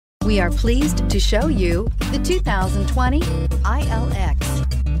We are pleased to show you the 2020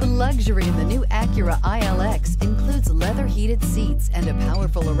 ILX. The luxury in the new Acura ILX includes leather heated seats and a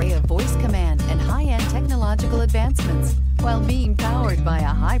powerful array of voice command and high-end technological advancements, while being powered by a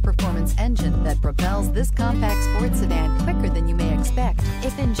high-performance engine that propels this compact sports sedan quicker than you may expect.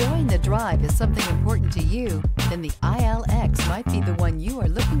 If enjoying the drive is something important to you, then the ILX might be the one you are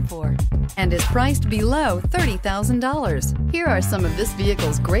looking for, and is priced below $30,000. Here are some of this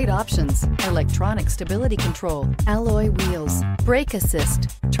vehicle's great options: electronic stability control, alloy wheels, brake assist,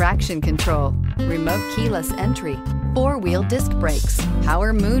 traction control, remote keyless entry, four-wheel disc brakes,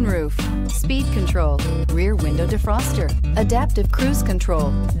 power moonroof, speed control, rear window defroster, adaptive cruise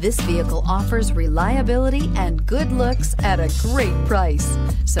control. This vehicle offers reliability and good looks at a great price.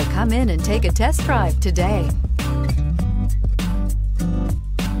 So come in and take a test drive today.